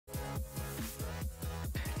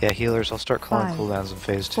Yeah, healers, I'll start calling 5, cooldowns in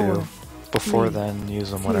phase 2. 4, Before 3, then,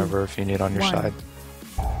 use them 2, whenever if you need on your 1. side.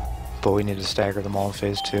 But we need to stagger them all in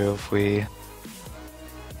phase 2. If we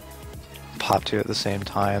pop 2 at the same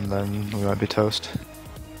time, then we might be toast.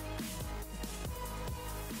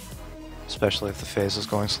 Especially if the phase is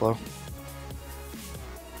going slow.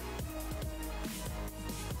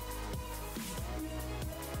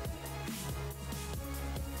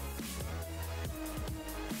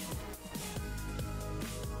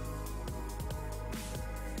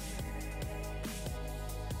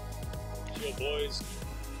 Chill, boys.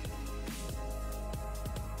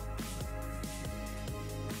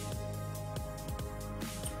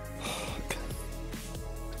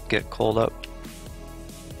 Get cold up.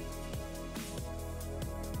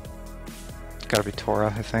 It's gotta be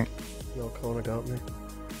Tora, I think. No, Kona got me.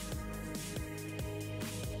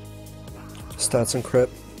 Stats and crit.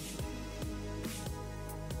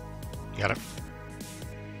 Got it.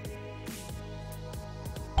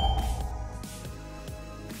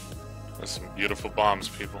 There's some beautiful bombs,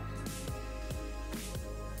 people.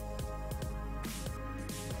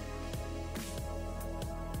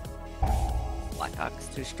 Blackhawk's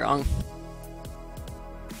too strong.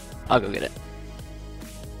 I'll go get it.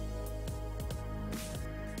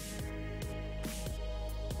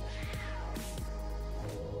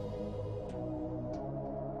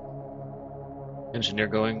 Engineer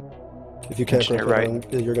going. If you can't Engineer grab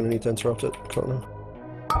right. it, you're gonna need to interrupt it, Kona.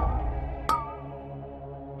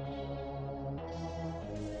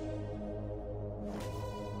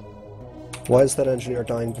 Why is that engineer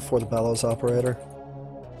dying before the bellows operator?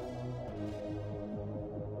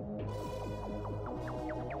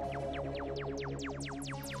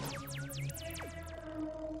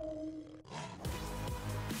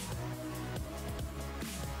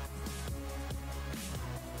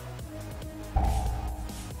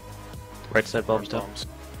 Right side bombs down.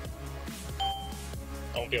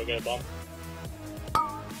 I won't be able to get a bomb.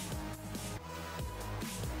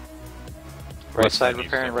 Right Left side side needs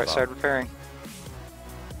repairing, to right go side bomb. repairing.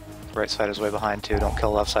 Right side is way behind too, don't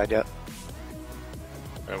kill left side yet.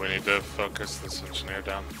 Yeah, we need to focus this engineer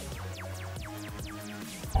down.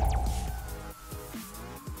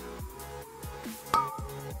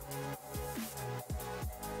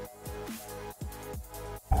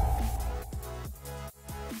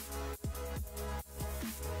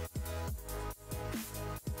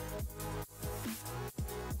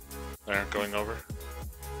 There, going over.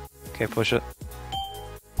 Okay, push it.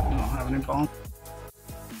 I don't have any bomb.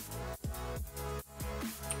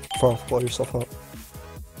 Fall, blow yourself up.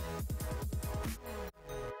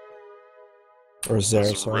 Or Zare,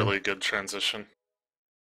 This is a sorry. really good transition.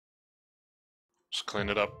 Just clean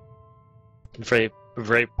it up.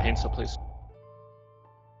 Very painful, please.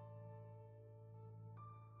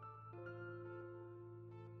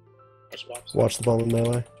 Watch the bomb in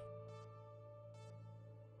melee.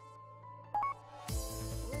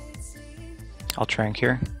 I'll trank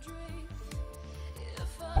here.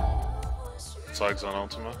 Slag's on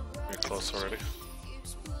Ultima. You're close already.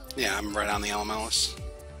 Yeah, I'm right on the Elementalist.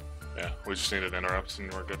 Yeah, we just need an interrupt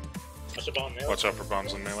and we're good. Watch the bomb, Watch out for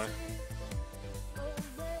bombs in melee.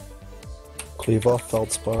 Cleave off,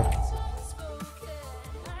 Feldspar.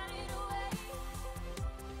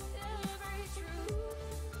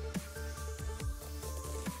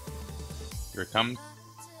 Here it comes.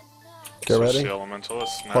 Get Switch ready. the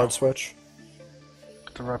Elementalist now. Hard switch.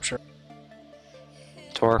 The rupture.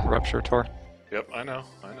 Tor, rupture, Tor. Yep, I know,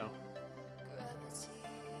 I know.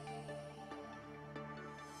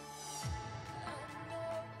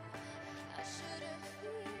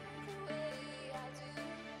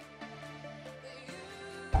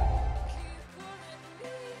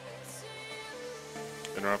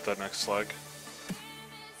 Interrupt that next slag.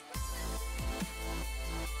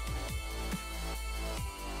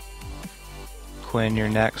 Quinn, you're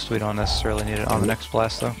next. We don't necessarily need it on the next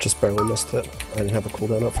blast though. Just barely missed it. I didn't have a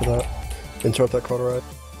cooldown up for that. Interrupt that quarter ride.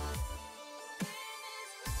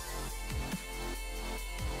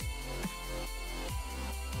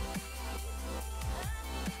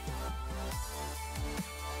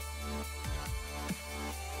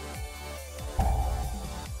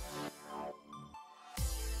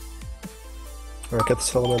 Alright, get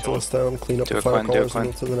this elementalist down, clean up Do the it, Quinn, do it, firecallers and Quinn.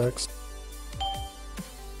 move to the next.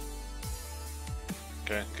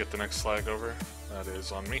 Okay, get the next slag over. That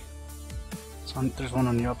is on me. There's one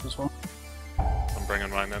on the up as well. I'm bringing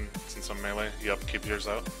mine in since I'm melee. Yup, keep yours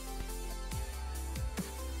out.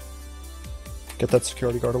 Get that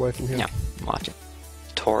security guard away from here. Yeah, watch it.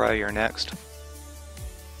 Tora, you're next.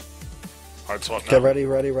 Hard swap now. Get ready,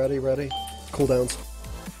 ready, ready, ready. Cooldowns.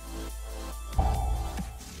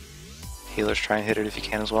 Healers, try and hit it if you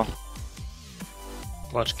can as well.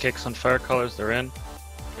 Watch kicks on fire colors, they're in.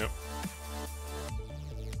 Yep.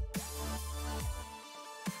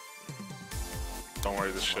 Don't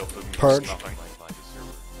worry, the shield didn't do Purge. nothing.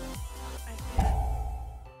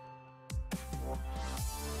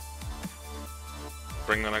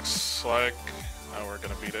 Bring the next slag. Now we're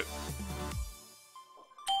gonna beat it.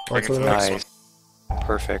 Bring it to the next Nice. one.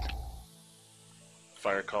 Perfect.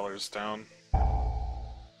 Fire colors down.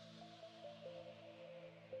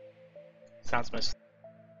 Sounds missed.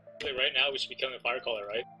 Right now, we should be killing the fire caller,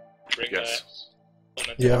 right? Bring Yes.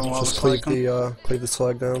 Yeah, Well, just the cleave slag the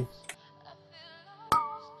slag down.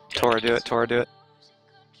 Tora, do it. Tora, do it.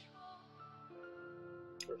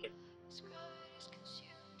 Perfect.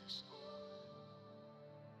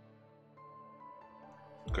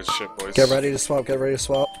 Good shit, boys. Get ready to swap, get ready to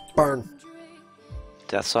swap. Burn.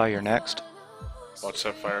 Death Saw, you're next. Watch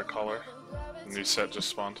that fire collar. The new set just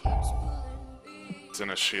spawned. It's in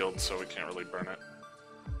a shield, so we can't really burn it.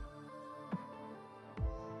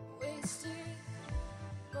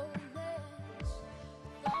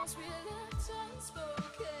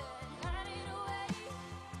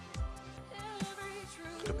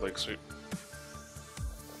 Good leg sweep.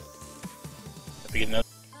 If we get another,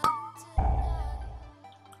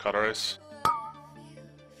 Cutter ice.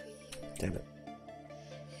 Damn it.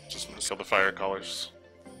 Just missed. Kill the fire collars.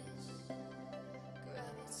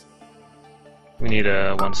 We need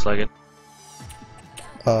a one-slagged.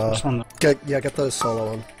 This one, Get the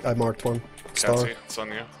solo one. I marked one. Star. Catsy, it's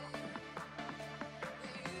on you.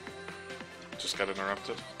 Just got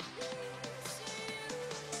interrupted.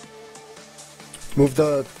 Move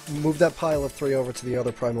that pile of 3 over to the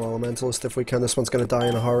other primal elementalist if we can. This one's gonna die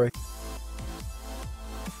in a hurry.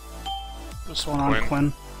 this one on Quinn.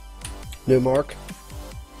 Quinn. New mark.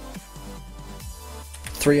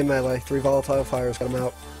 3 in melee. 3 volatile fires. Get them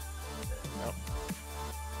out.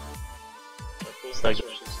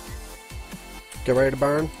 Get ready to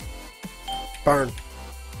burn. Burn.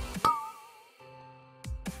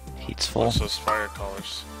 Heat's full. Watch those fire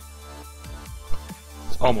collars.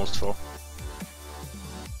 It's almost full.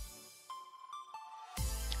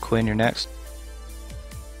 Quinn, you're next.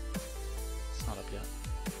 it's not up yet.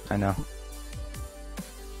 I know.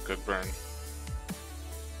 Good burn.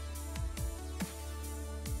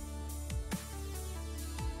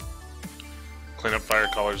 Clean up fire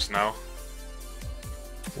collars now.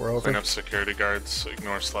 We're over. Clean up security guards.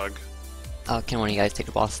 Ignore slug. Can one of you guys take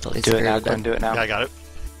the boss till it's Do it now, secured Quinn. Do it now. Yeah, I got it.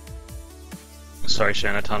 Sorry,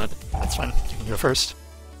 Shannon, I taunted. That's fine. You can go first.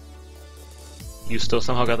 You still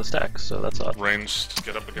somehow got the stack, so that's odd. Ranged.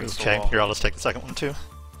 Get up against the Okay, wall. here, I'll just take the second one too.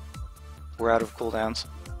 We're out of cooldowns.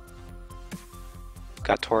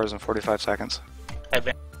 Got Toras in 45 seconds.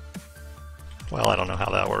 Well, I don't know how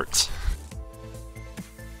that works.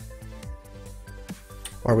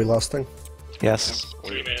 Are we lusting? Yes.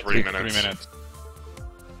 3 minutes. 3 minutes.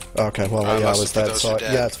 Okay, well, yeah, I Unless was for dead, those so who I,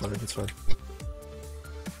 dead. yeah, it's fine, it's fine.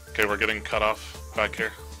 Okay, we're getting cut off back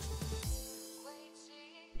here.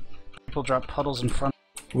 People drop puddles in front.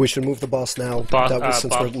 We should move the boss now,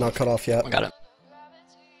 since Bob. we're not cut off yet. I got it.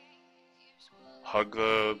 Hug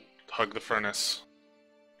the furnace.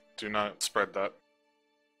 Do not spread that.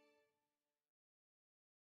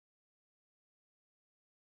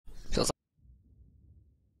 Feels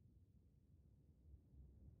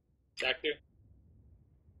Back here.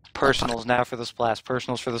 Personals now for the splash.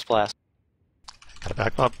 Personals for the splash. Got it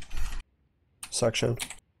back, Bob. Section.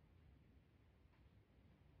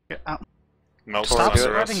 Get out. Melt Stop under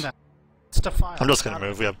spreading us. that. It's defile. I'm just gonna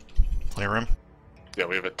move. We have plenty of room. Yeah,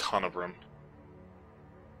 we have a ton of room.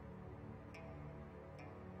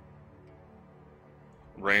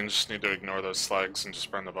 Ranged need to ignore those slags and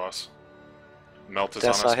just burn the boss. Melt is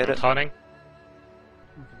Death on us. Saw, hit it. Taunting?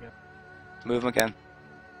 Move him again.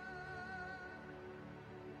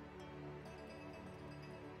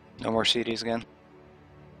 No more CDs again.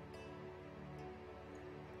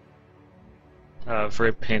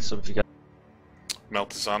 Very painful if you got.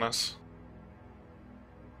 Melt is on us.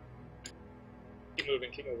 Keep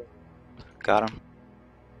moving, keep moving, Got him.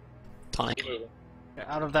 Tonic. keep moving. Get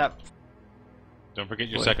out of that. Don't forget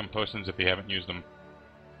your Wait. second potions if you haven't used them.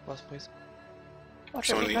 Plus, please. Someone,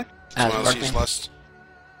 Someone someone else mark use me. lust.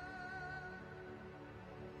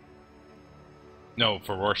 No,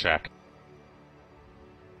 for Rorschach.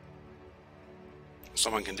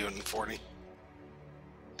 Someone can do it in 40.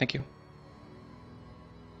 Thank you.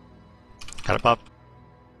 Got it, Bob.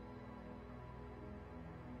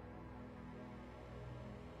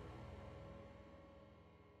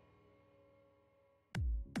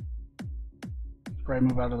 Right,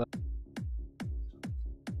 move out of that.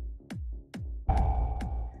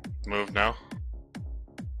 Move now.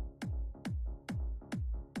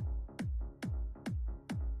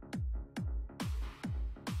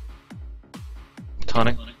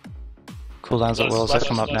 Tonic. Cooldowns at wills that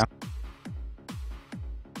come up now.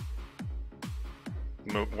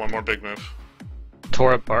 Move, one more big move.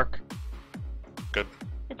 Tora Bark. Good.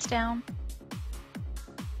 It's down.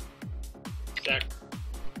 Jack.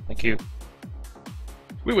 Thank you.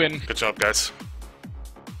 We win. Good job, guys.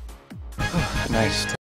 Nice.